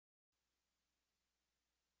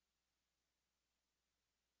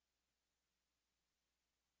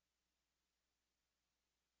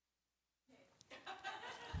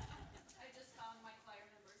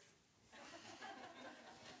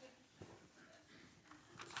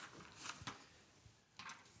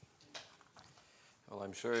Well,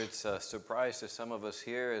 I'm sure it's a surprise to some of us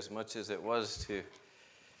here as much as it was to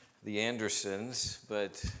the Andersons,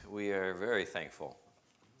 but we are very thankful.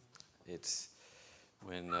 It's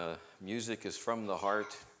when music is from the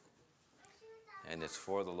heart and it's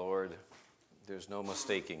for the Lord, there's no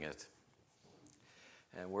mistaking it.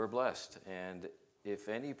 And we're blessed. And if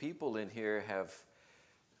any people in here have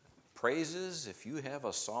praises, if you have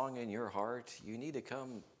a song in your heart, you need to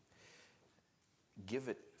come give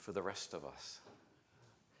it for the rest of us.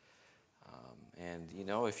 And you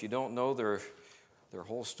know, if you don't know their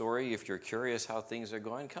whole story, if you're curious how things are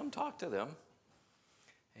going, come talk to them.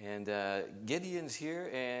 And Gideon's here,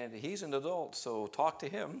 and he's an adult, so talk to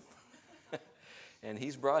him. And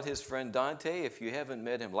he's brought his friend Dante. If you haven't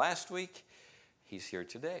met him last week, he's here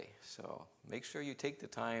today. So make sure you take the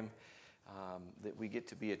time that we get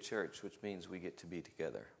to be a church, which means we get to be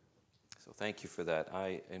together. So thank you for that.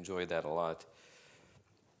 I enjoyed that a lot.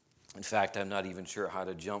 In fact, I'm not even sure how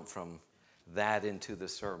to jump from that into the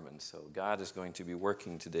sermon. So God is going to be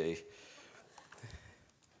working today.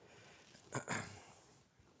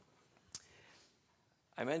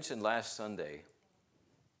 I mentioned last Sunday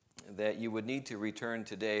that you would need to return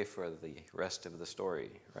today for the rest of the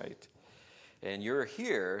story, right? And you're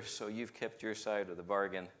here, so you've kept your side of the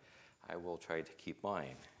bargain. I will try to keep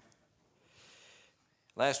mine.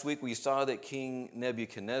 Last week we saw that King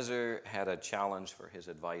Nebuchadnezzar had a challenge for his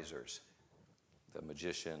advisors, the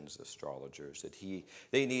magicians, the astrologers, that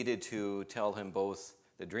they needed to tell him both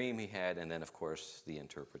the dream he had and then, of course, the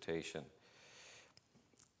interpretation.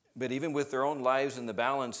 But even with their own lives in the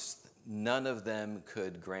balance, none of them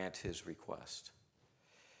could grant his request.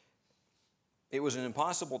 It was an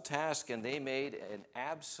impossible task, and they made an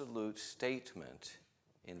absolute statement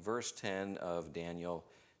in verse 10 of Daniel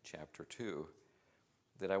chapter 2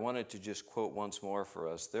 that I wanted to just quote once more for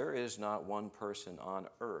us. There is not one person on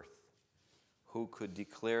earth who could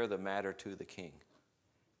declare the matter to the king,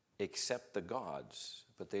 except the gods,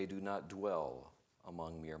 but they do not dwell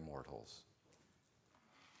among mere mortals.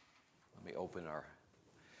 Let me open our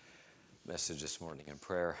message this morning in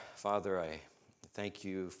prayer. Father, I thank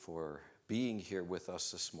you for being here with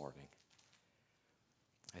us this morning.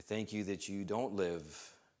 I thank you that you don't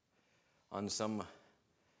live on some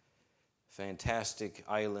fantastic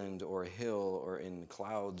island or hill or in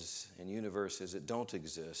clouds and universes that don't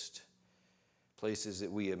exist, places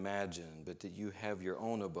that we imagine, but that you have your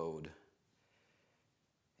own abode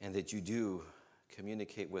and that you do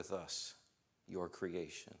communicate with us, your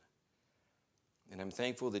creation. And I'm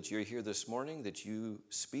thankful that you're here this morning, that you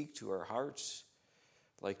speak to our hearts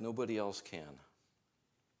like nobody else can.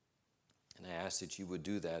 And I ask that you would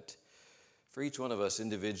do that for each one of us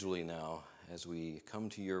individually now as we come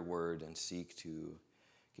to your word and seek to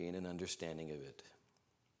gain an understanding of it.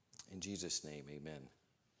 In Jesus' name, amen.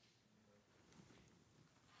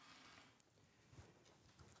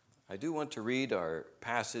 I do want to read our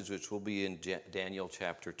passage, which will be in Daniel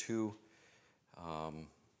chapter 2.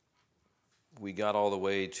 We got all the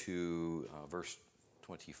way to verse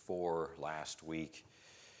 24 last week.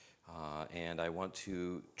 And I want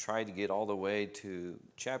to try to get all the way to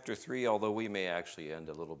chapter 3, although we may actually end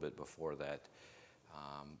a little bit before that.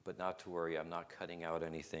 But not to worry, I'm not cutting out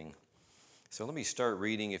anything. So let me start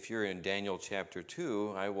reading. If you're in Daniel chapter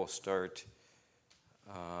 2, I will start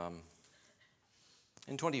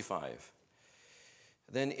in 25.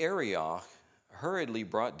 Then Arioch hurriedly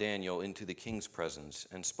brought Daniel into the king's presence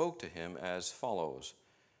and spoke to him as follows.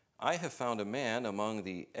 I have found a man among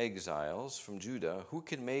the exiles from Judah who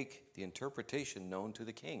can make the interpretation known to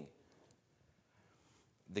the king.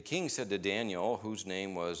 The king said to Daniel, whose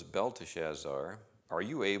name was Belteshazzar, are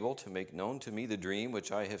you able to make known to me the dream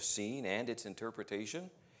which I have seen and its interpretation?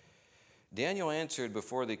 Daniel answered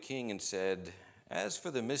before the king and said, as for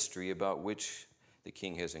the mystery about which the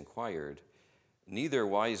king has inquired, neither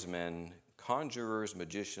wise men, conjurers,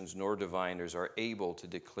 magicians, nor diviners are able to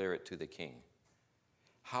declare it to the king.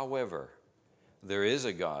 However, there is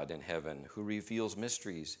a God in heaven who reveals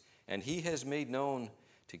mysteries, and he has made known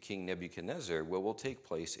to King Nebuchadnezzar what will take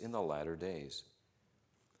place in the latter days.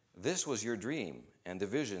 This was your dream and the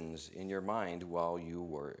visions in your mind while you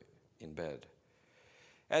were in bed.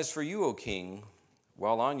 As for you, O king,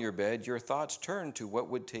 while on your bed, your thoughts turned to what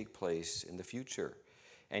would take place in the future.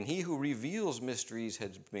 And he who reveals mysteries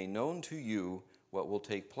has made known to you what will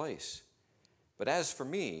take place. But as for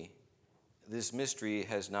me, this mystery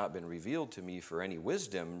has not been revealed to me for any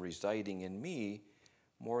wisdom residing in me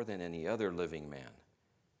more than any other living man,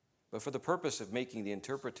 but for the purpose of making the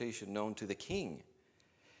interpretation known to the king,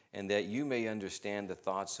 and that you may understand the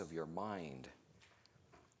thoughts of your mind.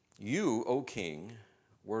 You, O king,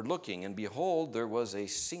 were looking, and behold, there was a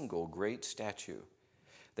single great statue,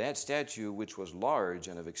 That statue, which was large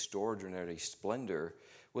and of extraordinary splendor,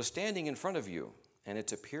 was standing in front of you, and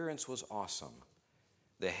its appearance was awesome.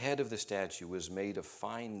 The head of the statue was made of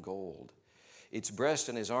fine gold, its breast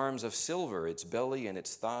and its arms of silver, its belly and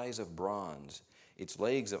its thighs of bronze, its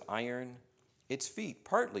legs of iron, its feet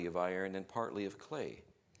partly of iron and partly of clay.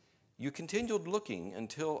 You continued looking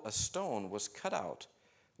until a stone was cut out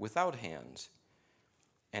without hands,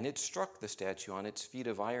 and it struck the statue on its feet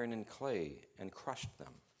of iron and clay and crushed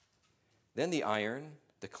them. Then the iron,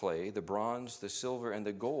 the clay, the bronze, the silver, and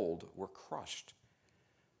the gold were crushed,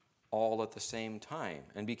 all at the same time,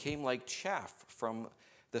 and became like chaff from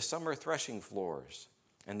the summer threshing floors.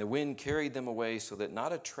 And the wind carried them away so that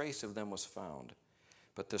not a trace of them was found.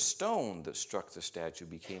 But the stone that struck the statue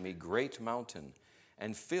became a great mountain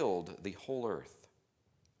and filled the whole earth.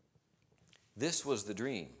 This was the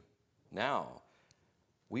dream. Now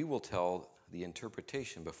we will tell the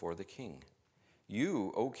interpretation before the king.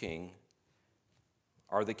 You, O king,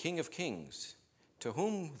 are the King of kings, to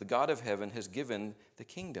whom the God of heaven has given the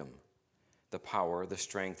kingdom, the power, the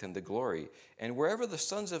strength, and the glory. And wherever the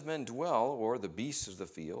sons of men dwell, or the beasts of the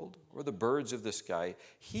field, or the birds of the sky,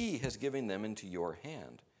 he has given them into your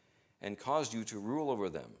hand and caused you to rule over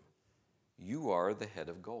them. You are the head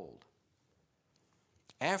of gold.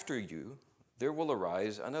 After you, there will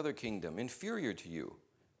arise another kingdom inferior to you,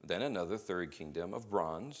 then another third kingdom of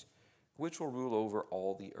bronze, which will rule over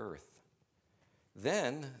all the earth.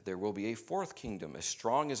 Then there will be a fourth kingdom, as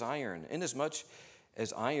strong as iron, inasmuch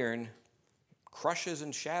as iron crushes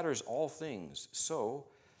and shatters all things. So,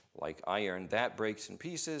 like iron that breaks in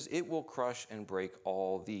pieces, it will crush and break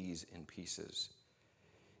all these in pieces.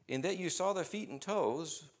 In that you saw the feet and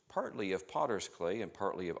toes, partly of potter's clay and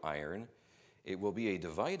partly of iron, it will be a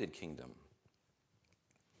divided kingdom.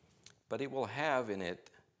 But it will have in it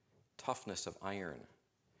toughness of iron,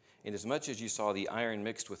 inasmuch as you saw the iron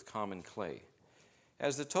mixed with common clay.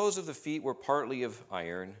 As the toes of the feet were partly of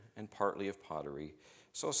iron and partly of pottery,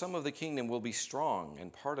 so some of the kingdom will be strong,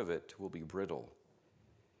 and part of it will be brittle.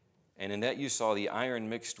 And in that you saw the iron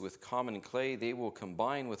mixed with common clay, they will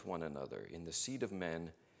combine with one another in the seed of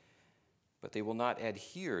men, but they will not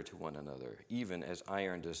adhere to one another, even as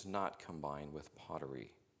iron does not combine with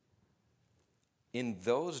pottery. In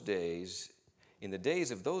those days, in the days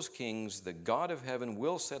of those kings, the God of heaven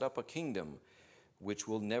will set up a kingdom which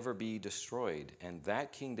will never be destroyed, and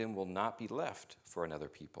that kingdom will not be left for another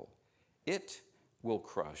people. It will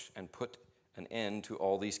crush and put an end to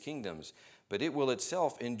all these kingdoms, but it will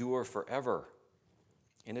itself endure forever.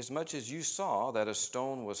 Inasmuch as you saw that a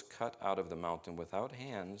stone was cut out of the mountain without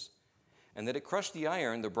hands, and that it crushed the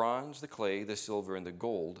iron, the bronze, the clay, the silver, and the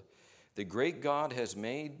gold, the great God has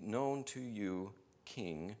made known to you,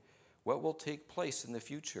 king, what will take place in the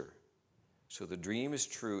future. So the dream is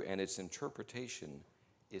true, and its interpretation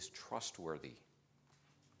is trustworthy.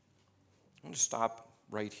 I'm going to stop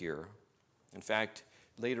right here. In fact,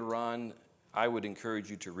 later on, I would encourage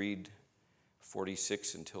you to read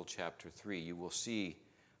 46 until chapter 3. You will see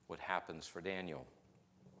what happens for Daniel.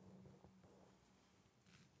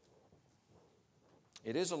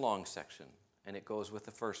 It is a long section, and it goes with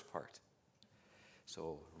the first part.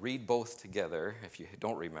 So read both together if you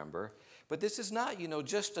don't remember. But this is not,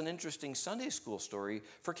 just an interesting Sunday school story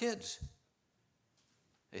for kids.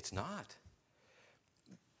 It's not.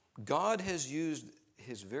 God has used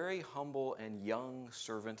his very humble and young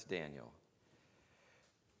servant Daniel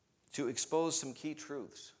to expose some key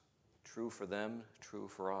truths. True for them, true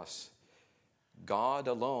for us. God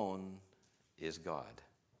alone is God.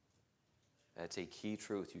 That's a key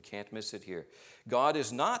truth. You can't miss it here. God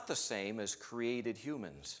is not the same as created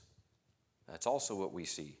humans. That's also what we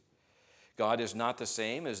see. God is not the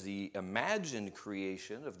same as the imagined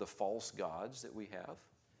creation of the false gods that we have.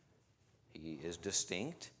 He is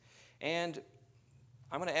distinct. And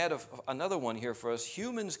I'm going to add another one here for us.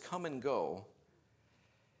 Humans come and go.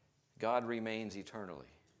 God remains eternally.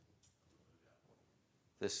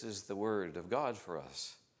 This is the word of God for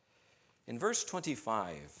us. In verse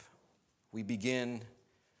 25, we begin,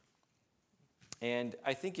 and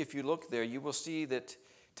I think if you look there, you will see that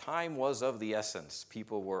time was of the essence.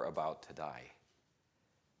 People were about to die.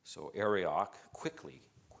 So Arioch quickly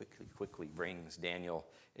brings Daniel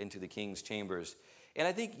into the king's chambers. And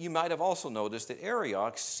I think you might have also noticed that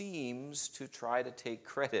Arioch seems to try to take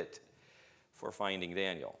credit for finding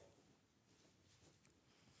Daniel.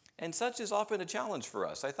 And such is often a challenge for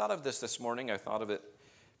us. I thought of this morning. I thought of it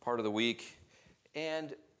part of the week.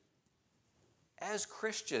 And as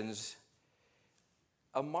Christians,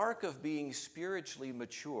 a mark of being spiritually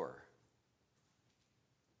mature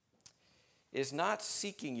is not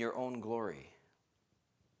seeking your own glory,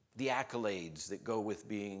 the accolades that go with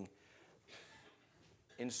being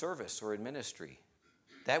in service or in ministry.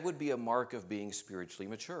 That would be a mark of being spiritually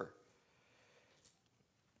mature.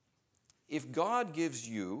 If God gives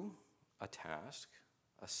you a task,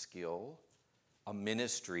 a skill, a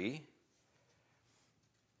ministry,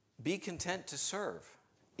 be content to serve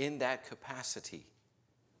in that capacity.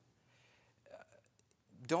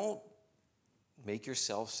 Don't make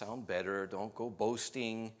yourself sound better. Don't go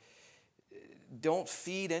boasting. Don't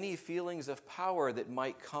feed any feelings of power that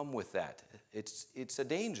might come with that. It's a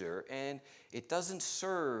danger, and it doesn't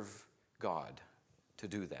serve God to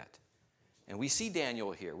do that. And we see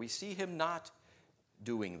Daniel here. We see him not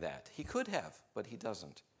doing that. He could have, but he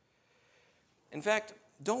doesn't. In fact,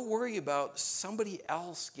 don't worry about somebody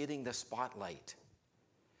else getting the spotlight.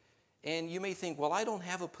 And you may think, well, I don't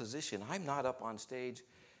have a position. I'm not up on stage.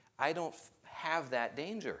 I don't have that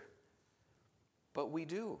danger. But we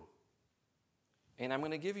do. And I'm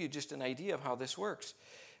going to give you just an idea of how this works.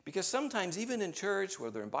 Because sometimes, even in church,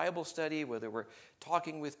 whether in Bible study, whether we're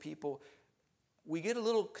talking with people, we get a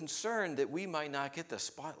little concerned that we might not get the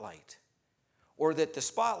spotlight. Or that the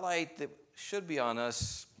spotlight that should be on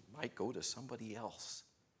us might go to somebody else.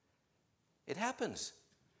 It happens.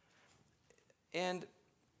 And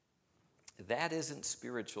that isn't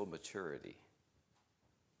spiritual maturity.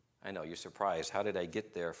 I know, you're surprised. How did I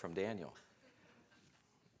get there from Daniel?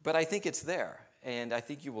 But I think it's there, and I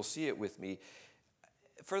think you will see it with me.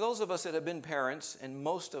 For those of us that have been parents, and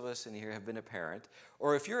most of us in here have been a parent,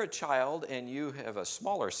 or if you're a child and you have a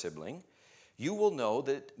smaller sibling, you will know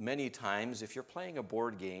that many times if you're playing a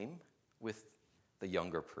board game with the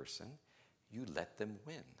younger person, you let them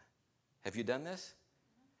win. Have you done this?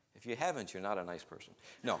 If you haven't, you're not a nice person.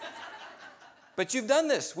 No. But you've done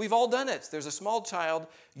this. We've all done it. There's a small child.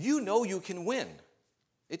 You know you can win.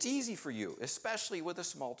 It's easy for you, especially with a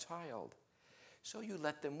small child. So you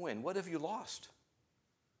let them win. What have you lost?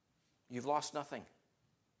 You've lost nothing.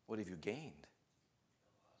 What have you gained?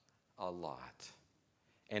 A lot.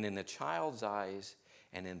 And in the child's eyes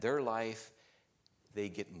and in their life, they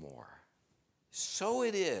get more. So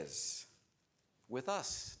it is with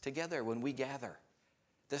us together when we gather.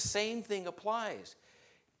 The same thing applies.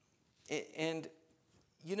 And,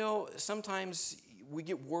 you know, sometimes we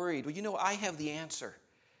get worried. Well, you know, I have the answer.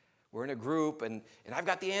 We're in a group, and I've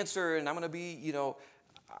got the answer, and I'm going to be, you know,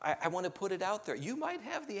 I want to put it out there. You might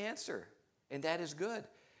have the answer, and that is good.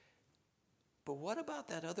 But what about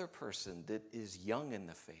that other person that is young in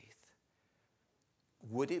the faith?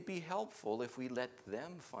 Would it be helpful if we let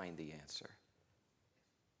them find the answer?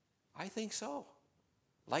 I think so,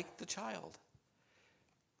 like the child.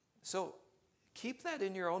 So keep that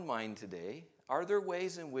in your own mind today. Are there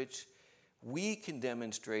ways in which we can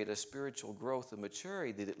demonstrate a spiritual growth and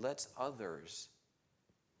maturity that it lets others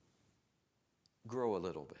grow a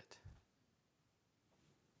little bit?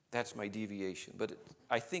 That's my deviation. But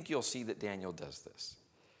I think you'll see that Daniel does this.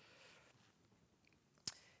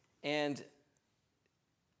 And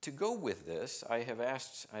to go with this,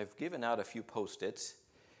 I've given out a few Post-its.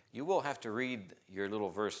 You will have to read your little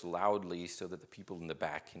verse loudly so that the people in the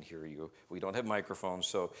back can hear you. We don't have microphones,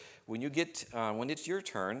 so when it's your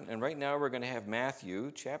turn, and right now we're going to have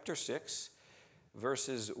Matthew chapter 6,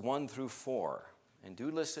 verses 1 through 4. And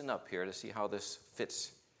do listen up here to see how this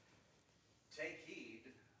fits. Take heed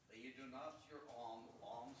that you do not your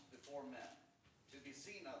alms before men, to be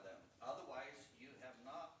seen of them. Otherwise you have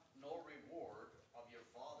no reward of your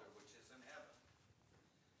Father which is in heaven.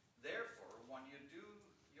 Therefore, when you do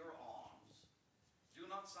your alms, do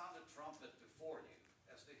not sound a trumpet before you,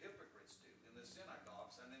 as the hypocrites do in the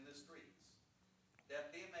synagogues and in the streets,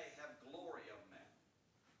 that they may have glory of men.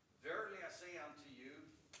 Verily I say unto you,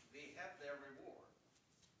 they have their reward.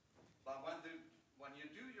 But when you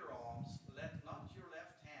do your alms, let not your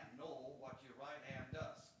left hand know what your right hand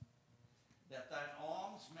does, that thine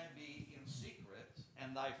alms may be in secret,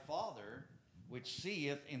 and thy Father, which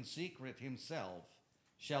seeth in secret himself,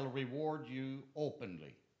 shall reward you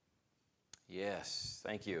openly. Yes,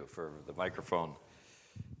 thank you for the microphone.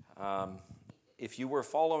 If you were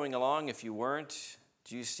following along, if you weren't,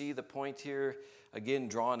 do you see the point here, again,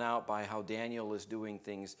 drawn out by how Daniel is doing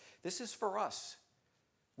things? This is for us.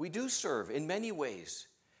 We do serve in many ways,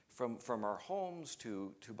 from our homes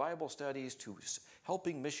to Bible studies to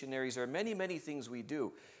helping missionaries. There are many, many things we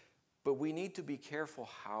do, but we need to be careful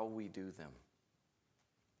how we do them.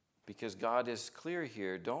 Because God is clear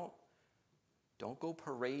here, don't go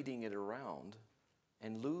parading it around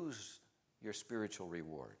and lose your spiritual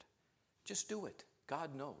reward. Just do it.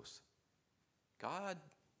 God knows. God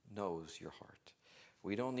knows your heart.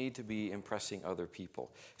 We don't need to be impressing other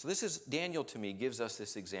people. So Daniel to me gives us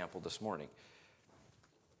this example this morning.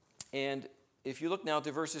 And if you look now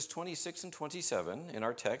to verses 26 and 27 in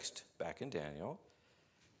our text back in Daniel,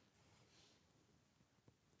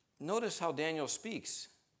 notice how Daniel speaks.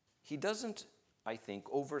 He doesn't, I think,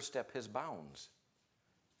 overstep his bounds.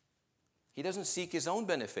 He doesn't seek his own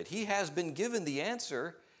benefit. He has been given the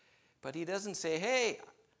answer, but he doesn't say, hey,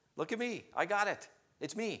 look at me, I got it,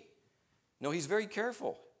 it's me. No, he's very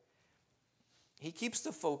careful. He keeps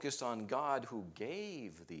the focus on God who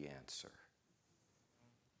gave the answer.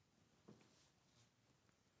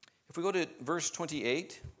 If we go to verse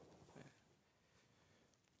 28,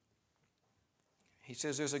 he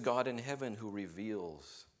says there's a God in heaven who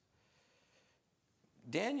reveals.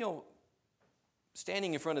 Daniel,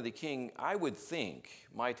 standing in front of the king, I would think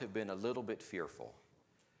might have been a little bit fearful.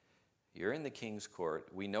 You're in the king's court.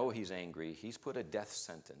 We know he's angry. He's put a death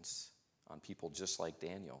sentence on people just like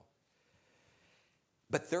Daniel.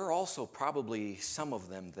 But there are also probably some of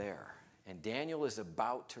them there. And Daniel is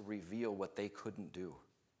about to reveal what they couldn't do.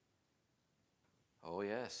 Oh,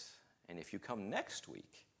 yes. And if you come next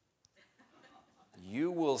week,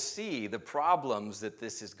 you will see the problems that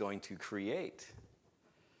this is going to create.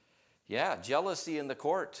 Yeah, jealousy in the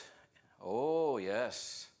court. Oh,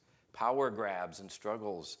 yes. Power grabs and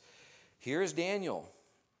struggles. Here's Daniel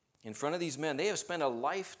in front of these men. They have spent a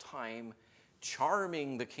lifetime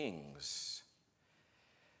charming the kings,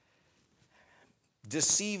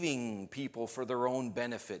 deceiving people for their own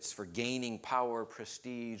benefits, for gaining power,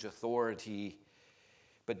 prestige, authority.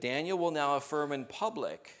 But Daniel will now affirm in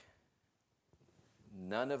public,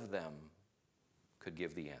 none of them could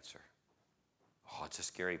give the answer. Oh, it's a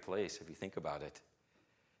scary place if you think about it.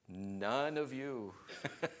 None of you.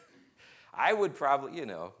 I would probably,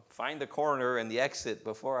 find the corner and the exit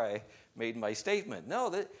before I made my statement.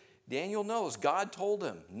 No, Daniel knows. God told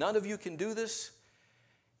him, none of you can do this.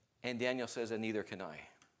 And Daniel says, and neither can I.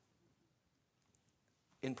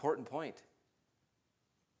 Important point.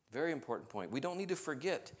 Very important point. We don't need to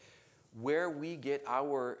forget where we get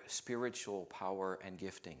our spiritual power and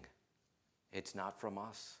gifting. It's not from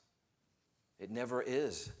us. It never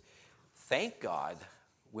is. Thank God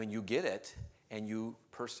when you get it and you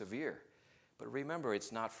persevere. But remember,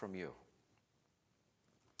 it's not from you.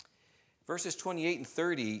 Verses 28 and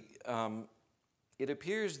 30, it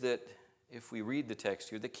appears that if we read the text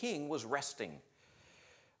here, the king was resting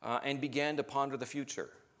and began to ponder the future.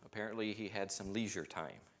 Apparently, he had some leisure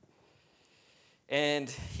time. And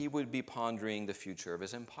he would be pondering the future of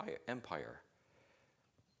his empire.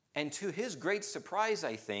 And to his great surprise,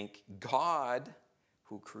 I think, God,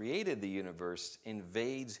 who created the universe,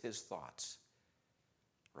 invades his thoughts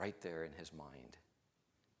right there in his mind.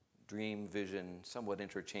 Dream, vision, somewhat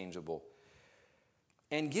interchangeable.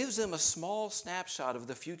 And gives him a small snapshot of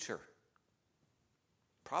the future.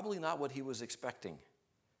 Probably not what he was expecting.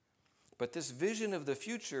 But this vision of the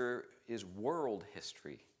future is world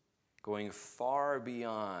history, going far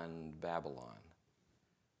beyond Babylon.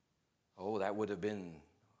 Oh, that would have been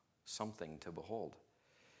something to behold.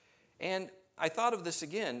 And I thought of this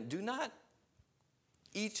again. Do not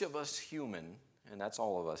each of us human, and that's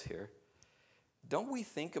all of us here, don't we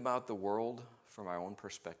think about the world from our own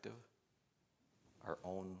perspective? Our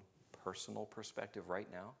own personal perspective right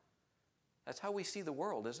now? That's how we see the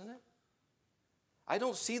world, isn't it? I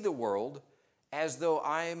don't see the world as though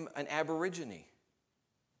I'm an aborigine.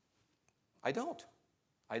 I don't.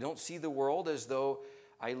 I don't see the world as though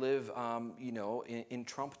I live, in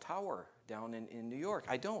Trump Tower down in New York.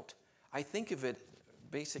 I don't. I think of it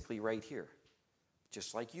basically right here,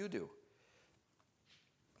 just like you do.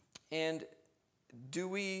 And do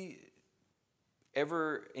we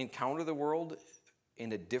ever encounter the world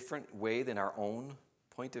in a different way than our own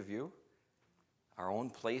point of view? Our own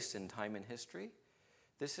place in time and history?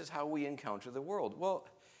 This is how we encounter the world. Well,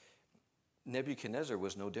 Nebuchadnezzar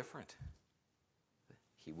was no different.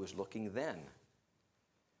 He was looking then.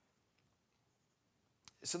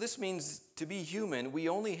 So this means to be human, we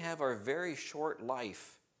only have our very short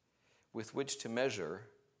life with which to measure,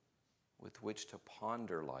 with which to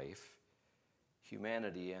ponder life,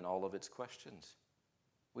 humanity, and all of its questions.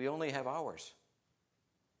 We only have ours.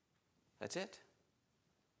 That's it.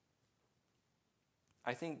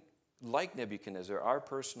 I think, like Nebuchadnezzar, our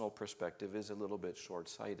personal perspective is a little bit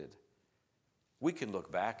short-sighted. We can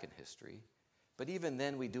look back in history, but even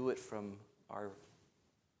then we do it from our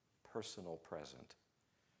personal present.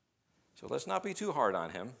 So let's not be too hard on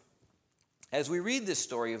him. As we read this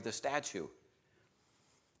story of the statue,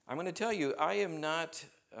 I'm going to tell you, I am not,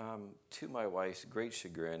 to my wife's great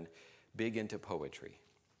chagrin, big into poetry.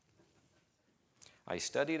 I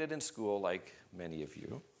studied it in school like many of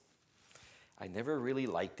you. I never really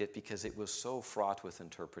liked it because it was so fraught with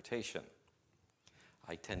interpretation.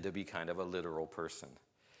 I tend to be kind of a literal person.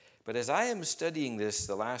 But as I am studying this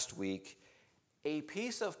the last week, a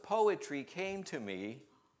piece of poetry came to me,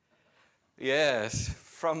 yes,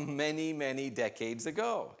 from many, many decades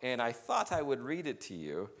ago. And I thought I would read it to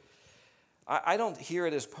you. I don't hear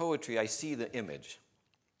it as poetry, I see the image.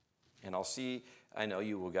 And I know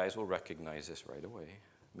you guys will recognize this right away,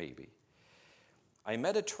 maybe. I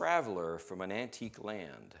met a traveler from an antique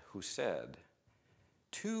land who said,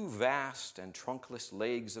 "Two vast and trunkless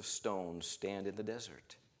legs of stone stand in the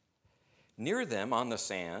desert. Near them on the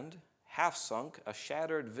sand, half sunk, a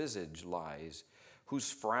shattered visage lies,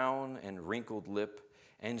 whose frown and wrinkled lip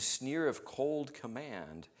and sneer of cold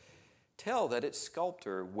command tell that its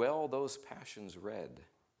sculptor well those passions read,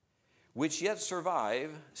 which yet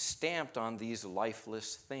survive, stamped on these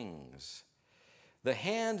lifeless things. The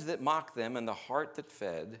hand that mocked them and the heart that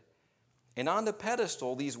fed, and on the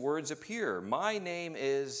pedestal these words appear, my name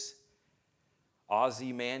is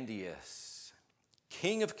Ozymandias,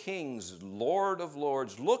 King of kings, Lord of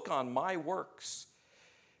lords, look on my works,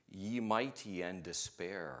 ye mighty and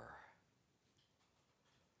despair.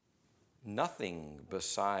 Nothing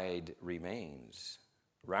beside remains.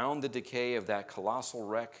 Round the decay of that colossal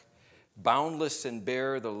wreck, boundless and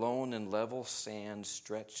bare, the lone and level sands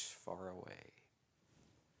stretch far away."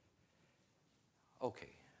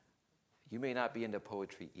 Okay, you may not be into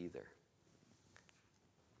poetry either.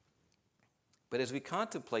 But as we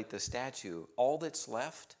contemplate the statue, all that's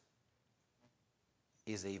left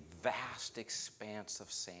is a vast expanse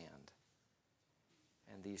of sand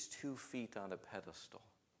and these 2 feet on a pedestal.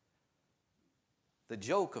 The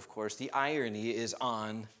joke, of course, the irony is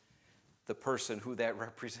on the person who that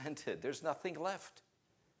represented. There's nothing left.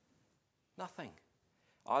 Nothing.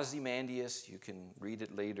 Ozymandias, you can read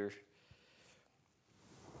it later.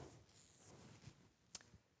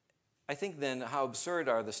 I think then how absurd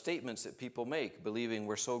are the statements that people make, believing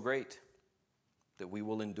we're so great, that we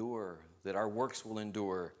will endure, that our works will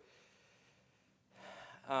endure,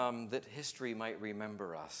 that history might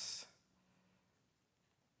remember us.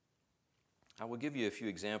 I will give you a few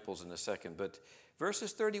examples in a second, but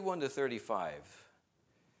verses 31 to 35,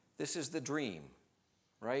 this is the dream,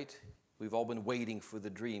 right? We've all been waiting for the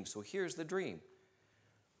dream, so here's the dream.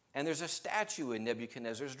 And there's a statue in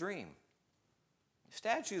Nebuchadnezzar's dream.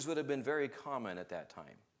 Statues would have been very common at that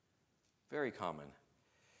time, very common.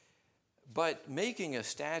 But making a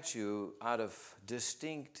statue out of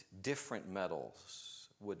distinct, different metals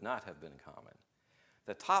would not have been common.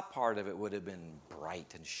 The top part of it would have been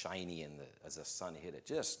bright and shiny as the sun hit it,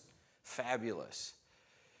 just fabulous.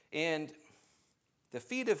 And the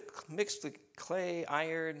feat of mixed with clay,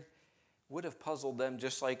 iron, would have puzzled them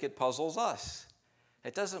just like it puzzles us.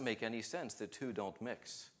 It doesn't make any sense. The two don't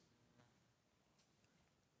mix.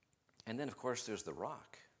 And then, of course, there's the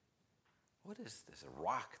rock. What is this? A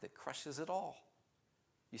rock that crushes it all.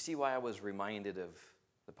 You see why I was reminded of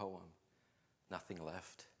the poem, Nothing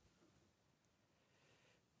Left.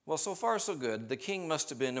 Well, so far so good. The king must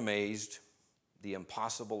have been amazed. The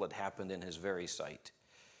impossible had happened in his very sight.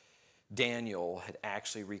 Daniel had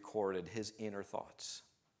actually recorded his inner thoughts.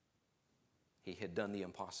 He had done the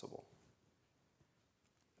impossible.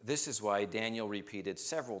 This is why Daniel repeated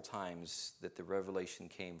several times that the revelation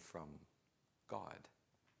came from God.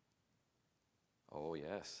 Oh,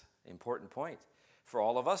 yes, important point. For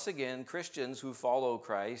all of us, again, Christians who follow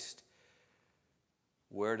Christ,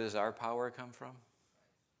 where does our power come from?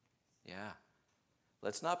 Yeah.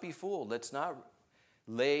 Let's not be fooled. Let's not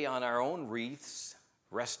lay on our own wreaths,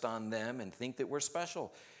 rest on them, and think that we're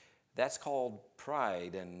special. That's called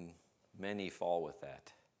pride, and many fall with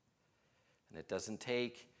that. And it doesn't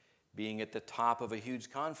take being at the top of a huge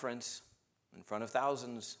conference in front of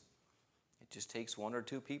thousands. It just takes one or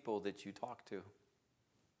two people that you talk to.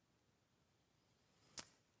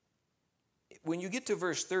 When you get to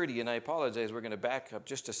verse 30, and I apologize, we're going to back up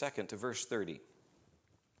just a second to verse 30.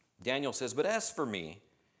 Daniel says, "But as for me,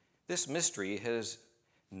 this mystery has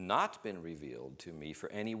not been revealed to me for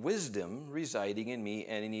any wisdom residing in me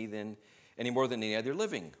any more than any other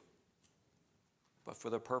living, but for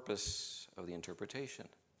the purpose of the interpretation."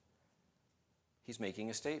 He's making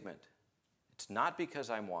a statement. It's not because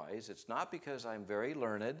I'm wise, it's not because I'm very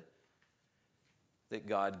learned that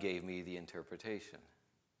God gave me the interpretation.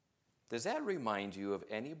 Does that remind you of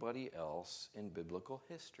anybody else in biblical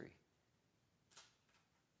history?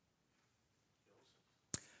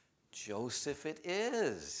 Joseph it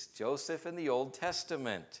is. Joseph in the Old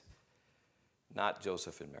Testament. Not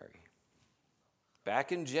Joseph and Mary.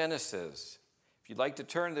 Back in Genesis. If you'd like to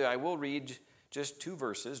turn there, I will read just 2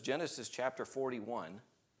 verses. Genesis chapter 41.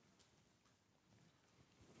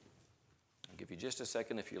 I'll give you just a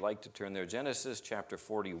second if you'd like to turn there. Genesis chapter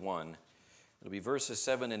 41. It'll be verses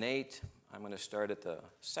 7 and 8. I'm going to start at the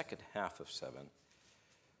second half of 7.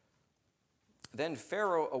 Then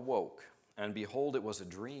Pharaoh awoke, and behold, it was a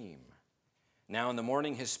dream. Now in the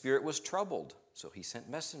morning his spirit was troubled, so he sent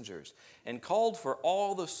messengers and called for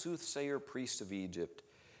all the soothsayer priests of Egypt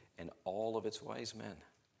and all of its wise men.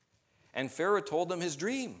 And Pharaoh told them his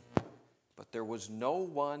dream, but there was no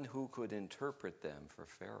one who could interpret them for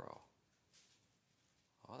Pharaoh.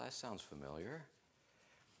 Oh, that sounds familiar.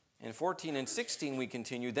 In 14 and 16 we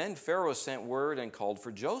continue, then Pharaoh sent word and called for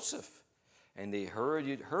Joseph, and they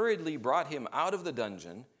hurriedly brought him out of the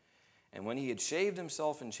dungeon. And when he had shaved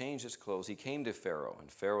himself and changed his clothes, he came to Pharaoh. And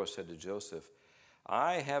Pharaoh said to Joseph,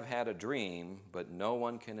 I have had a dream, but no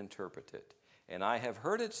one can interpret it. And I have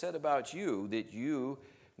heard it said about you that you,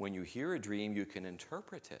 when you hear a dream, you can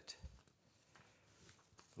interpret it.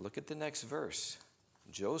 Look at the next verse.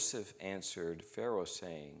 Joseph answered Pharaoh,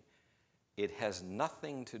 saying, it has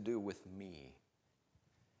nothing to do with me.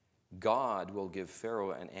 God will give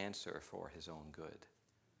Pharaoh an answer for his own good.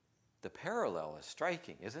 The parallel is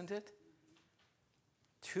striking, isn't it?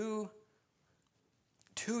 Two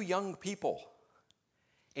young people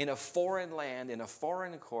in a foreign land, in a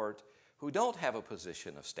foreign court, who don't have a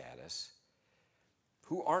position of status,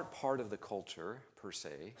 who aren't part of the culture per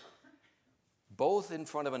se, both in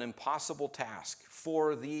front of an impossible task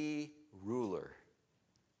for the ruler,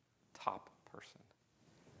 top person.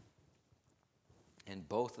 And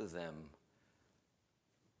both of them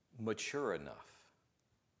mature enough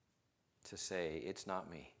to say, it's not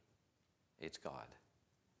me, it's God.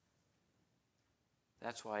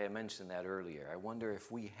 That's why I mentioned that earlier. I wonder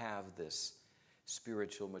if we have this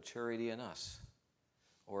spiritual maturity in us,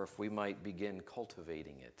 or if we might begin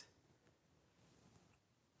cultivating it.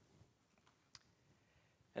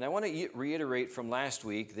 And I want to reiterate from last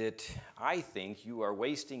week that I think you are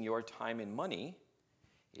wasting your time and money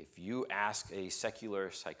if you ask a secular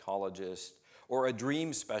psychologist or a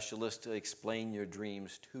dream specialist to explain your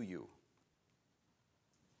dreams to you.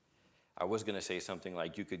 I was going to say something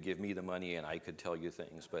like, you could give me the money and I could tell you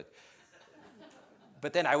things,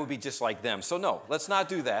 but then I would be just like them. So no, let's not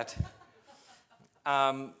do that.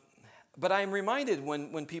 But I'm reminded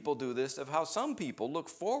when people do this of how some people look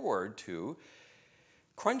forward to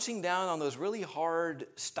crunching down on those really hard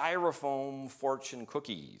styrofoam fortune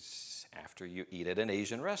cookies after you eat at an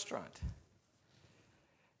Asian restaurant.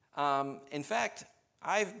 In fact,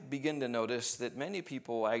 I've begun to notice that many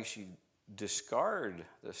people actually discard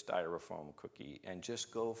the styrofoam cookie and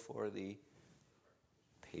just go for the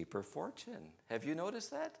paper fortune. Have you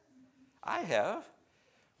noticed that? I have.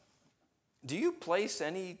 Do you place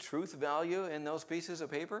any truth value in those pieces of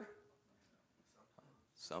paper?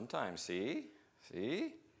 Sometimes, see?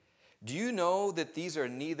 Do you know that these are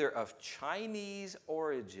neither of Chinese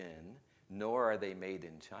origin, nor are they made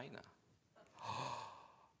in China?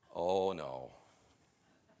 Oh, no.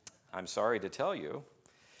 I'm sorry to tell you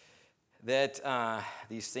that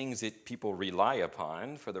these things that people rely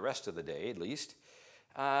upon for the rest of the day, at least,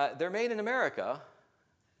 they're made in America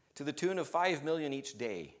to the tune of $5 million each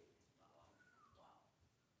day.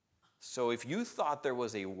 So if you thought there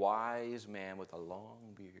was a wise man with a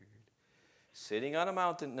long beard sitting on a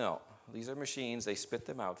mountain, no, these are machines. They spit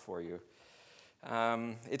them out for you.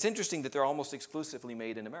 It's interesting that they're almost exclusively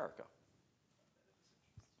made in America.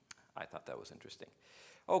 I thought that was interesting.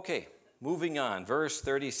 Okay, moving on. Verse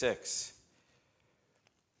 36.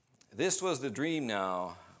 This was the dream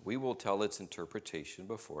now. We will tell its interpretation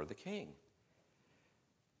before the king.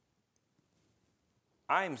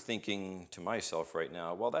 I'm thinking to myself right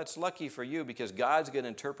now, well, that's lucky for you because God's going to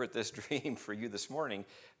interpret this dream for you this morning,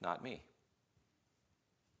 not me.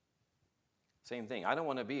 Same thing. I don't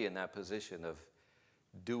want to be in that position of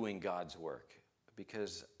doing God's work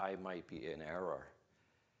because I might be in error,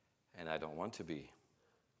 and I don't want to be.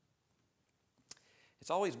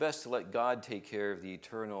 It's always best to let God take care of the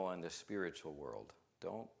eternal and the spiritual world.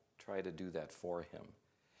 Don't try to do that for him.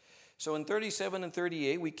 So in 37 and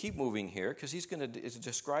 38, we keep moving here because he's going to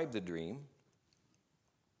describe the dream.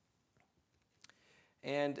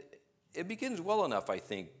 And it begins well enough, I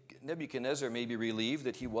think. Nebuchadnezzar may be relieved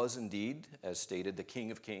that he was indeed, as stated, the King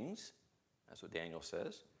of Kings. That's what Daniel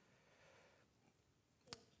says.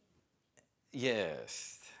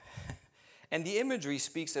 Yes. And the imagery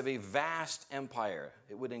speaks of a vast empire.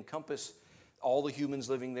 It would encompass all the humans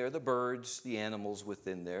living there, the birds, the animals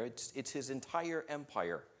within there. It's his entire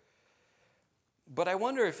empire. But I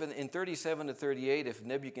wonder if in 37 to 38, if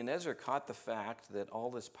Nebuchadnezzar caught the fact that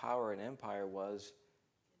all this power and empire was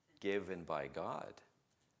given by God.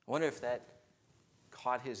 I wonder if that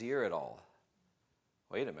caught his ear at all.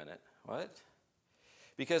 Wait a minute, what?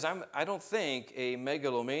 Because I don't think a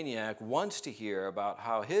megalomaniac wants to hear about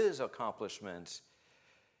how his accomplishments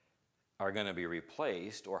are going to be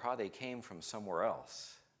replaced or how they came from somewhere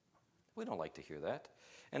else. We don't like to hear that.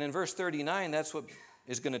 And in verse 39, that's what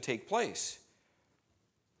is going to take place.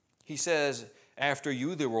 He says, after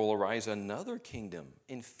you there will arise another kingdom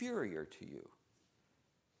inferior to you,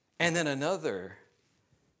 and then another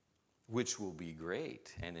which will be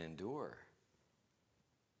great and endure.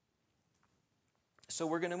 So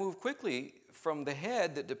we're going to move quickly from the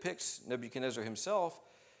head that depicts Nebuchadnezzar himself,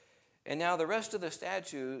 and now the rest of the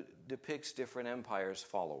statue depicts different empires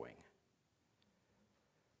following.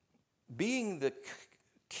 Being the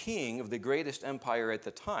king of the greatest empire at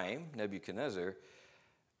the time, Nebuchadnezzar,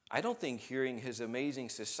 I don't think hearing his amazing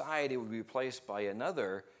society would be replaced by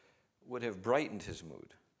another would have brightened his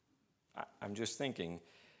mood. I'm just thinking.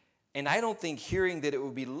 And I don't think hearing that it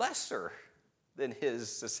would be lesser than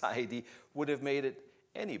his society would have made it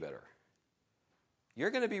any better. You're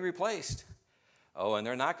going to be replaced. Oh, and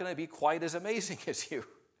they're not going to be quite as amazing as you.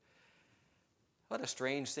 What a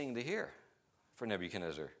strange thing to hear for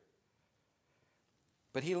Nebuchadnezzar.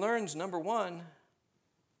 But he learns, number one,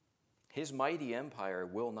 his mighty empire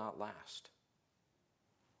will not last.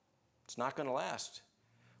 It's not going to last.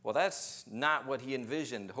 Well, that's not what he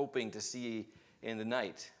envisioned, hoping to see in the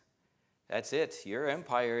night. That's it. Your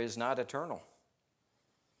empire is not eternal.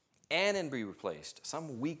 And be replaced.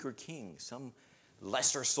 Some weaker king, some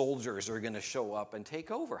lesser soldiers are going to show up and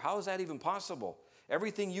take over. How is that even possible?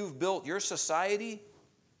 Everything you've built, your society,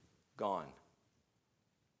 gone.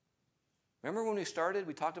 Remember when we started,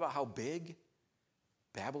 we talked about how big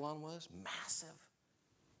Babylon was? Massive.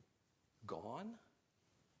 Gone.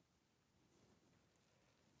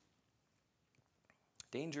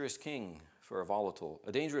 Dangerous news for a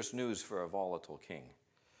volatile king,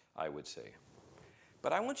 I would say.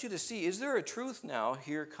 But I want you to see, is there a truth now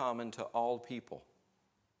here common to all people?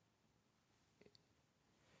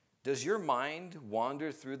 Does your mind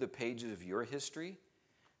wander through the pages of your history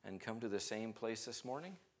and come to the same place this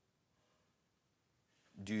morning?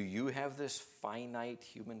 Do you have this finite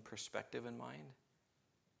human perspective in mind?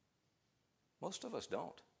 Most of us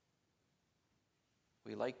don't.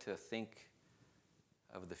 We like to think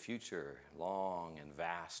of the future long and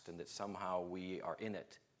vast and that somehow we are in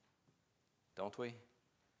it, don't we?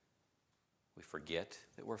 We forget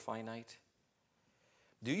that we're finite.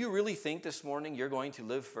 Do you really think this morning you're going to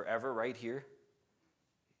live forever right here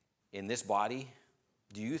in this body?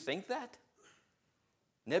 Do you think that?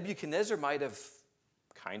 Nebuchadnezzar might have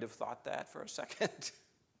kind of thought that for a second.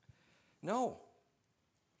 No.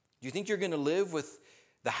 Do you think you're going to live with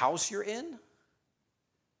the house you're in?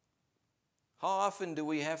 How often do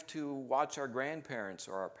we have to watch our grandparents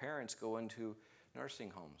or our parents go into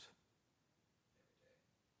nursing homes?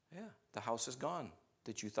 Yeah, the house is gone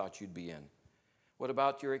that you thought you'd be in. What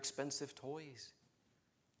about your expensive toys?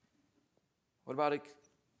 What about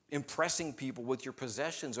impressing people with your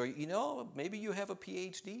possessions? Or, maybe you have a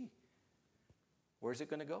PhD. Where's it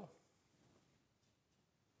going to go?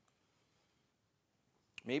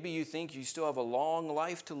 Maybe you think you still have a long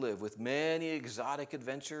life to live with many exotic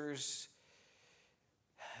adventures.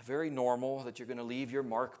 Very normal that you're going to leave your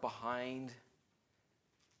mark behind.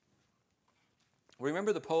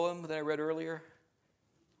 Remember the poem that I read earlier?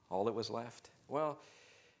 All that was left? Well,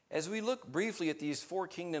 as we look briefly at these four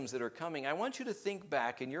kingdoms that are coming, I want you to think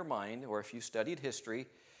back in your mind, or if you studied history,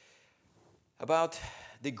 about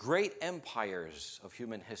the great empires of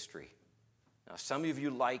human history. Now, some of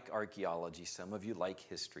you like archaeology, some of you like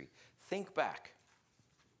history. Think back.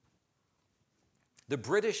 The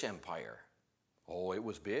British Empire, it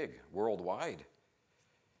was big, worldwide.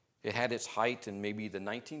 It had its height in maybe the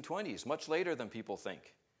 1920s, much later than people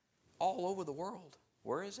think. All over the world.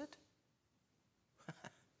 Where is it?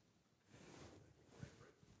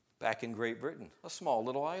 Back in Great Britain, a small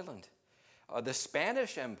little island. The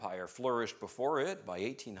Spanish Empire flourished before it. By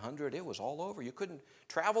 1800, it was all over. You couldn't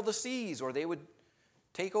travel the seas or they would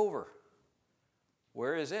take over.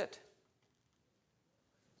 Where is it?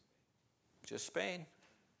 Just Spain.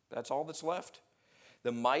 That's all that's left.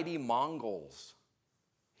 The mighty Mongols.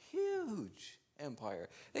 Huge empire.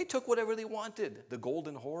 They took whatever they wanted. The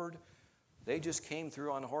Golden Horde, they just came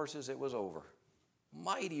through on horses. It was over.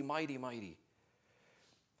 Mighty, mighty, mighty.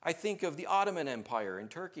 I think of the Ottoman Empire in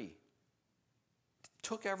Turkey.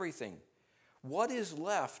 Took everything. What is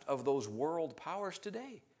left of those world powers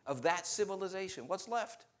today? Of that civilization? What's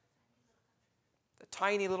left? The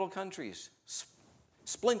tiny little countries,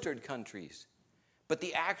 splintered countries. But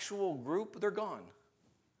the actual group, they're gone.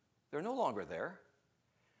 They're no longer there.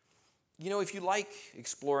 You know, if you like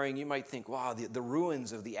exploring, you might think, wow, the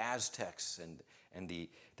ruins of the Aztecs and the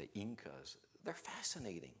Incas, they're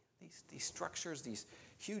fascinating. These structures, these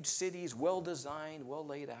huge cities, well designed, well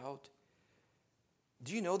laid out.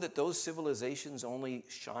 Do you know that those civilizations only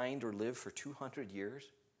shined or lived for 200 years?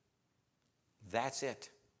 That's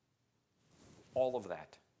it. All of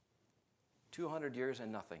that. 200 years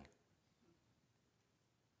and nothing.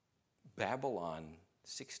 Babylon,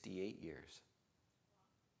 68 years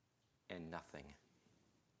and nothing.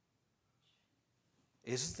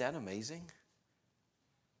 Isn't that amazing?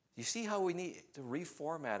 You see how we need to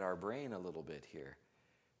reformat our brain a little bit here.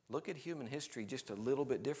 Look at human history just a little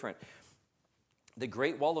bit different. The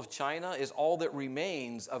Great Wall of China is all that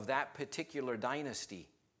remains of that particular dynasty,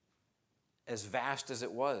 as vast as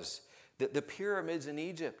it was. The pyramids in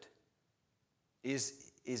Egypt,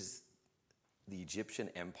 is the Egyptian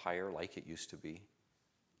empire like it used to be?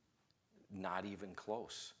 Not even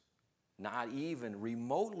close. Not even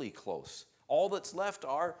remotely close. All that's left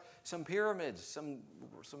are some pyramids, some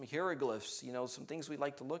hieroglyphs, you know, some things we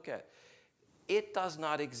like to look at. It does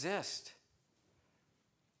not exist.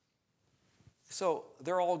 So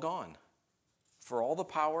they're all gone. For all the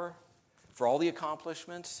power, for all the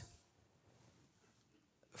accomplishments,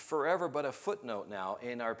 forever but a footnote now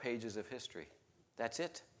in our pages of history. That's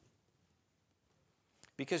it.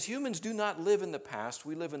 Because humans do not live in the past,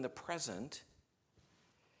 we live in the present.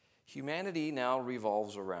 Humanity now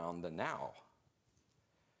revolves around the now,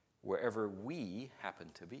 wherever we happen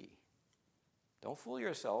to be. Don't fool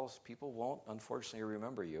yourselves. People won't, unfortunately,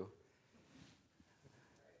 remember you.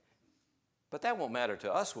 But that won't matter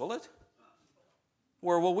to us, will it?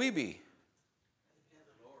 Where will we be?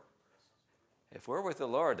 If we're with the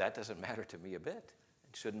Lord, that doesn't matter to me a bit.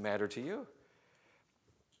 It shouldn't matter to you.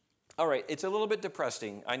 All right, it's a little bit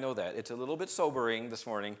depressing. I know that. It's a little bit sobering this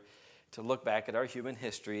morning to look back at our human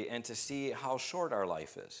history and to see how short our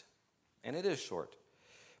life is. And it is short.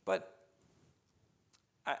 But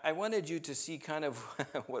I wanted you to see kind of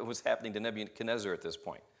what was happening to Nebuchadnezzar at this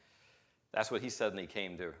point. That's what he suddenly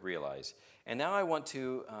came to realize. And now I want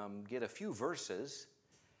to get a few verses,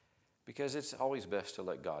 because it's always best to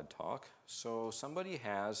let God talk. So somebody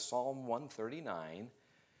has Psalm 139,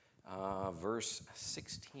 verse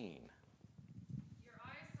 16. Your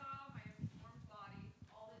eyes saw my formed body.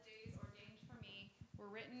 All the days ordained for me were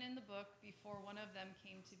written in the book before one of them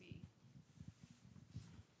came to be.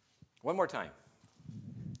 One more time.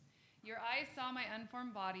 Your eyes saw my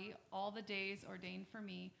unformed body. All the days ordained for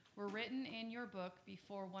me were written in your book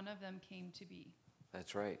before one of them came to be.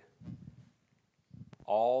 That's right.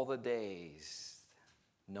 All the days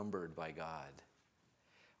numbered by God.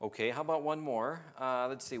 Okay, how about one more?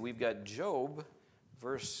 Let's see, we've got Job,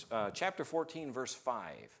 chapter 14, verse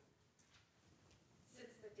 5. Since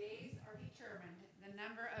the days are determined, the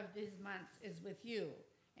number of his months is with you,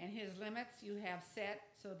 and his limits you have set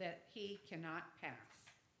so that he cannot pass.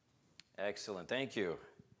 Excellent, thank you.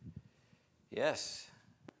 Yes,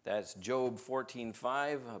 that's Job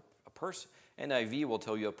 14:5. NIV will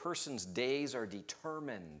tell you a person's days are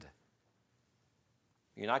determined.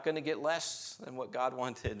 You're not going to get less than what God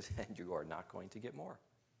wanted, and you are not going to get more.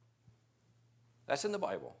 That's in the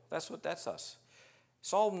Bible. That's us.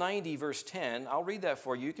 Psalm 90, verse 10. I'll read that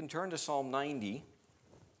for you. You can turn to Psalm 90.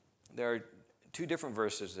 There are two different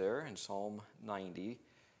verses there in Psalm 90.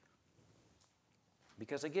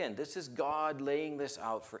 Because again, this is God laying this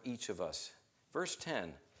out for each of us. Verse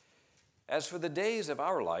 10. As for the days of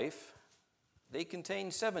our life, they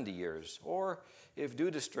contain 70 years, or if due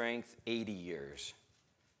to strength, 80 years.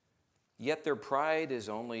 Yet their pride is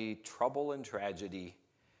only trouble and tragedy,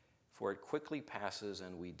 for it quickly passes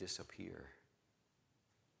and we disappear.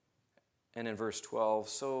 And in verse 12,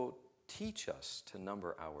 so teach us to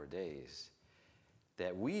number our days,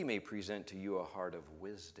 that we may present to you a heart of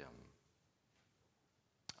wisdom.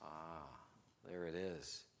 Ah, there it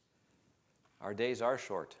is. Our days are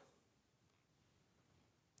short,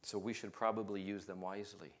 so we should probably use them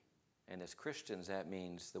wisely. And as Christians, that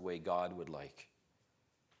means the way God would like.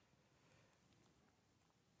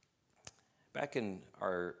 Back in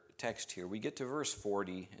our text here, we get to verse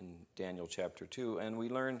 40 in Daniel chapter 2, and we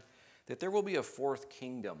learn that there will be a fourth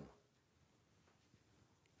kingdom,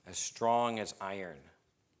 as strong as iron.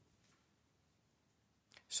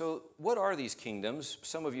 So what are these kingdoms?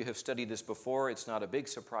 Some of you have studied this before. It's not a big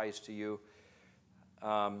surprise to you.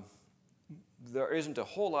 There isn't a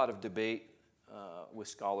whole lot of debate with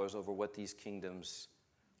scholars over what these kingdoms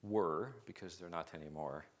were, because they're not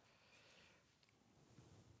anymore.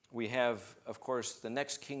 We have, of course, the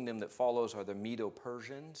next kingdom that follows are the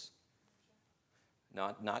Medo-Persians.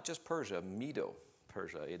 Not just Persia,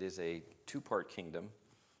 Medo-Persia. It is a two-part kingdom.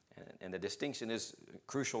 And the distinction is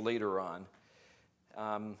crucial later on.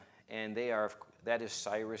 And that is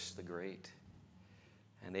Cyrus the Great.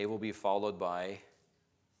 And they will be followed by,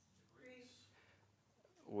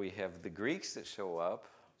 we have the Greeks that show up.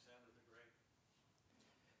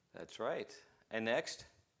 That's right. And next?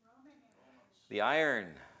 The iron,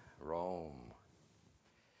 Rome.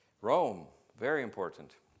 Rome, very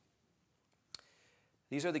important.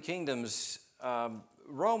 These are the kingdoms.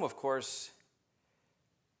 Rome, of course,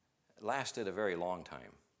 lasted a very long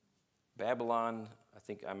time. Babylon, I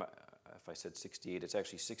think if I said 68, it's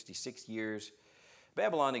actually 66 years.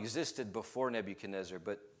 Babylon existed before Nebuchadnezzar,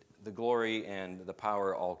 but the glory and the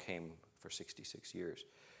power all came for 66 years.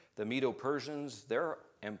 The Medo-Persians, their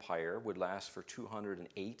empire would last for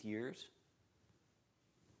 208 years.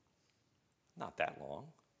 Not that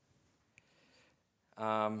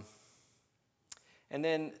long. And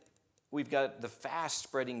then we've got the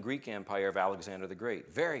fast-spreading Greek Empire of Alexander the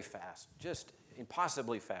Great. Very fast, just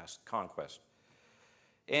impossibly fast conquest.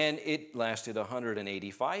 And it lasted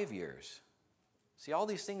 185 years. See, all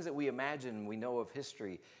these things that we imagine, we know of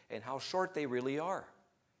history, and how short they really are.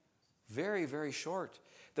 Very, very short.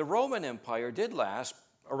 The Roman Empire did last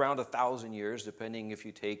around 1,000 years, depending if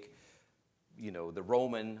you take, the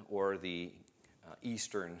Roman or the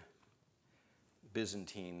Eastern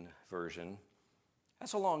Byzantine version.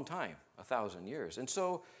 That's a long time, 1,000 years. And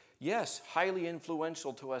so, yes, highly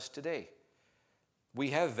influential to us today.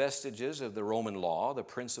 We have vestiges of the Roman law, the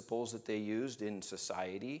principles that they used in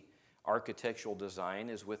society. Architectural design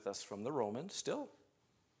is with us from the Romans still.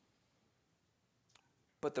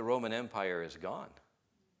 But the Roman Empire is gone.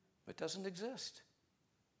 It doesn't exist.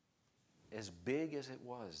 As big as it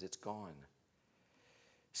was, it's gone.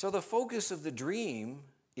 So the focus of the dream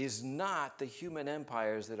is not the human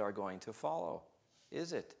empires that are going to follow,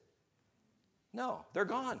 is it? No, they're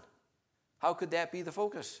gone. How could that be the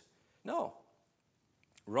focus? No.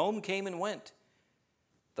 Rome came and went.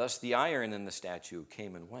 Thus the iron in the statue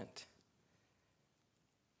came and went.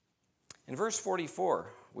 In verse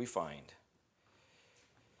 44, we find,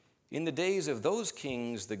 in the days of those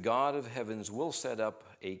kings, the God of heavens will set up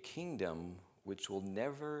a kingdom which will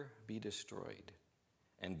never be destroyed.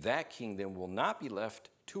 And that kingdom will not be left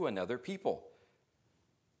to another people.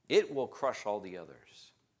 It will crush all the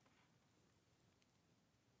others.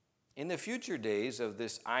 In the future days of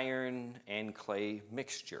this iron and clay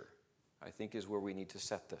mixture, I think is where we need to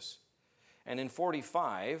set this. And in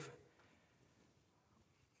 45,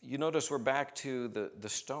 you notice we're back to the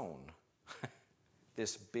stone.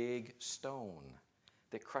 This big stone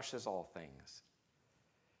that crushes all things.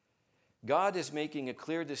 God is making a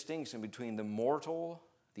clear distinction between the mortal,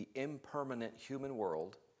 the impermanent human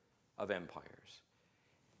world of empires,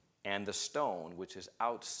 and the stone, which is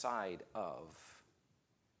outside of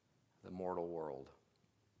the mortal world.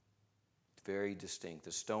 Very distinct.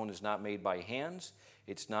 The stone is not made by hands.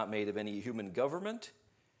 It's not made of any human government.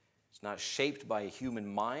 It's not shaped by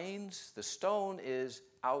human minds. The stone is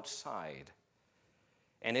outside.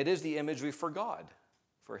 And it is the imagery for God,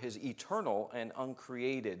 for his eternal and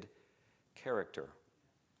uncreated character.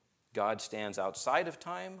 God stands outside of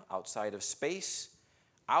time, outside of space,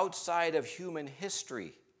 outside of human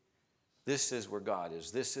history. This is where God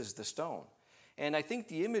is. This is the stone. And I think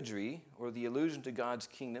the imagery or the allusion to God's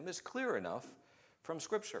kingdom is clear enough from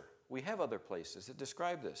Scripture. We have other places that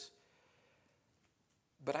describe this.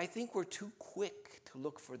 But I think we're too quick to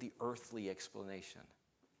look for the earthly explanation.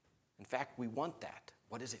 In fact, we want that.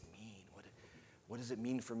 What does it mean? What does it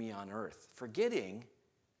mean for me on earth? Forgetting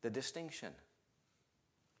the distinction.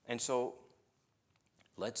 And so,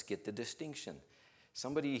 let's get the distinction.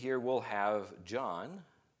 Somebody here will have John,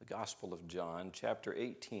 the Gospel of John, chapter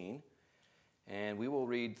 18, and we will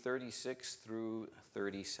read 36 through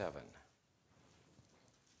 37.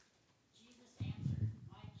 Jesus answered,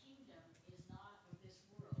 "My kingdom is not of this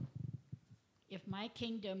world. If my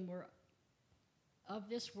kingdom were of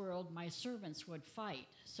this world, my servants would fight,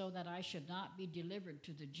 so that I should not be delivered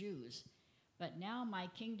to the Jews. But now my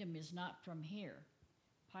kingdom is not from here."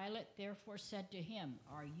 Pilate therefore said to him,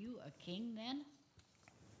 "Are you a king then?"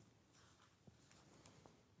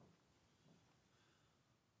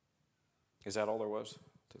 Is that all there was?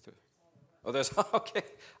 Oh, there's, okay.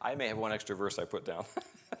 I may have one extra verse I put down.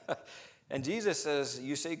 And Jesus says,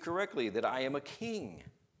 "You say correctly that I am a king.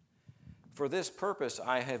 For this purpose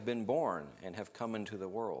I have been born and have come into the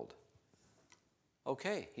world."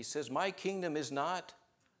 Okay, he says, my kingdom is not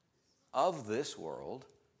of this world.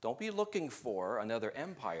 Don't be looking for another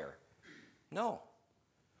empire. No.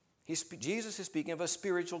 Jesus is speaking of a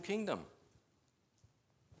spiritual kingdom.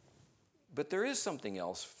 But there is something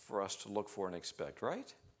else for us to look for and expect,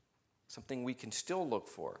 right? something we can still look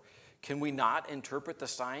for. Can we not interpret the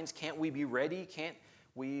signs? Can't we be ready? Can't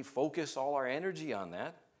we focus all our energy on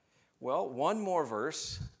that? Well, one more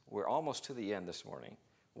verse. We're almost to the end this morning.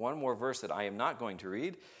 One more verse that I am not going to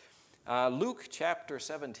read. Luke chapter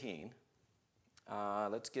 17.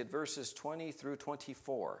 Let's get verses 20 through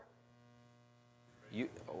 24.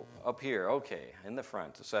 Up here, okay, in the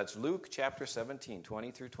front. So that's Luke chapter 17,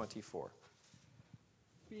 20 through 24.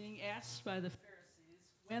 Being asked by the Pharisees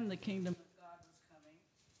when the kingdom of God was coming,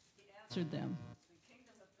 he answered them, "The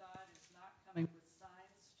kingdom of God is not coming with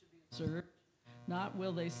signs to be observed, not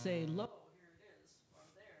will they say, 'Lo, here it is,' or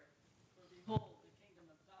 'there,' for behold, the kingdom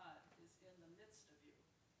of God is in the midst of you."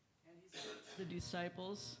 And he said to the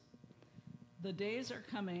disciples, "The days are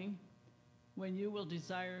coming when you will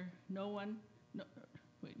desire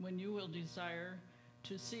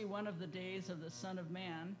to see one of the days of the Son of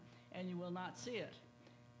Man, and you will not see it.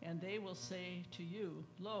 And they will say to you,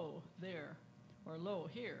 'Lo, there,' or 'Lo,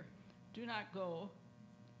 here.' Do not go,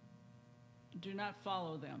 do not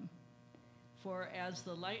follow them. For as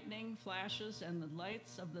the lightning flashes and the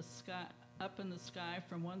lights of the sky up in the sky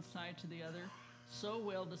from one side to the other, so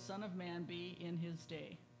will the Son of Man be in his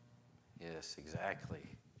day." Yes,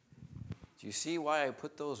 exactly. Do you see why I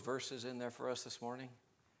put those verses in there for us this morning?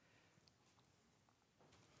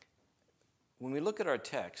 When we look at our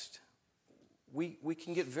text, we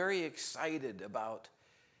can get very excited about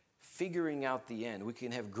figuring out the end. We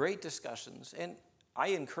can have great discussions, and I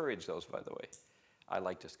encourage those, by the way. I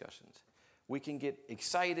like discussions. We can get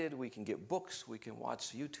excited, we can get books, we can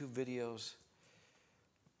watch YouTube videos,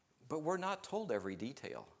 but we're not told every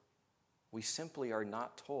detail. We simply are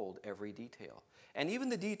not told every detail. And even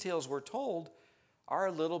the details we're told are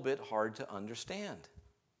a little bit hard to understand.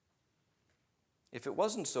 If it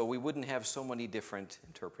wasn't so, we wouldn't have so many different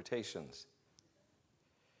interpretations.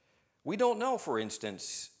 We don't know, for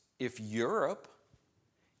instance, if Europe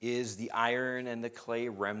is the iron and the clay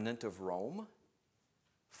remnant of Rome,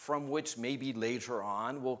 from which maybe later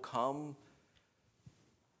on will come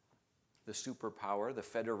the superpower, the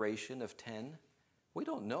Federation of 10. We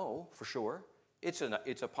don't know for sure. It's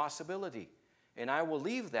a possibility. And I will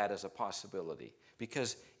leave that as a possibility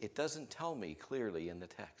because it doesn't tell me clearly in the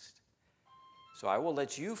text. So I will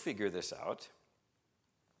let you figure this out.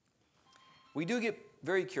 We do get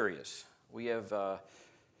very curious. We have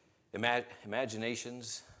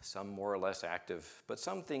imaginations, some more or less active, but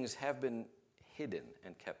some things have been hidden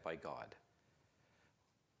and kept by God.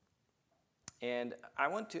 And I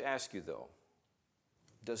want to ask you, though,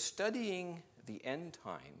 does studying the end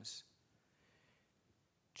times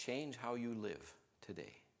change how you live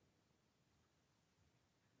today?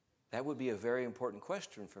 That would be a very important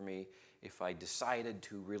question for me if I decided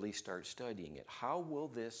to really start studying it. How will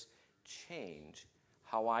this change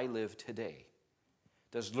how I live today?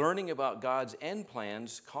 Does learning about God's end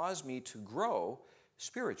plans cause me to grow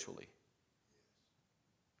spiritually?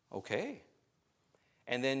 Okay.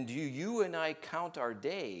 And then do you and I count our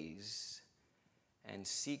days and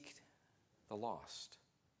seek the lost?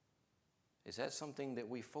 Is that something that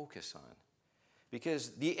we focus on?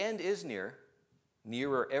 Because the end is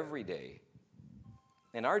nearer every day.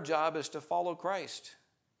 And our job is to follow Christ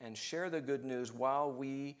and share the good news while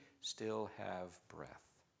we still have breath.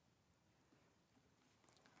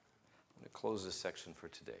 I'm going to close this section for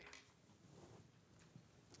today.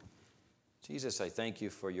 Jesus, I thank you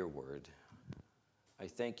for your word. I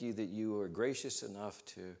thank you that you are gracious enough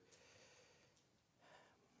to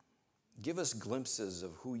give us glimpses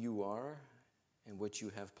of who you are and what you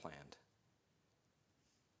have planned.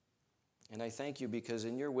 And I thank you because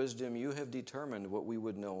in your wisdom you have determined what we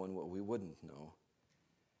would know and what we wouldn't know,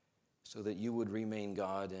 so that you would remain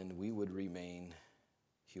God and we would remain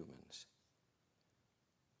humans.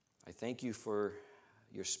 I thank you for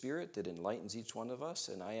your Spirit that enlightens each one of us,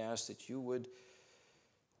 and I ask that you would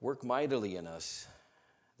work mightily in us,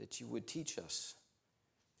 that you would teach us,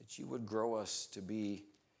 that you would grow us to be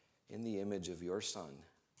in the image of your Son.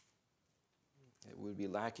 That we would be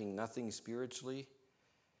lacking nothing spiritually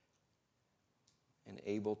and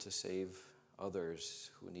able to save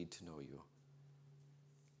others who need to know you.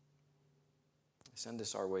 Send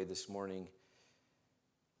us our way this morning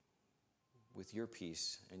with your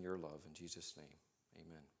peace and your love. In Jesus' name,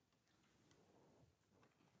 amen.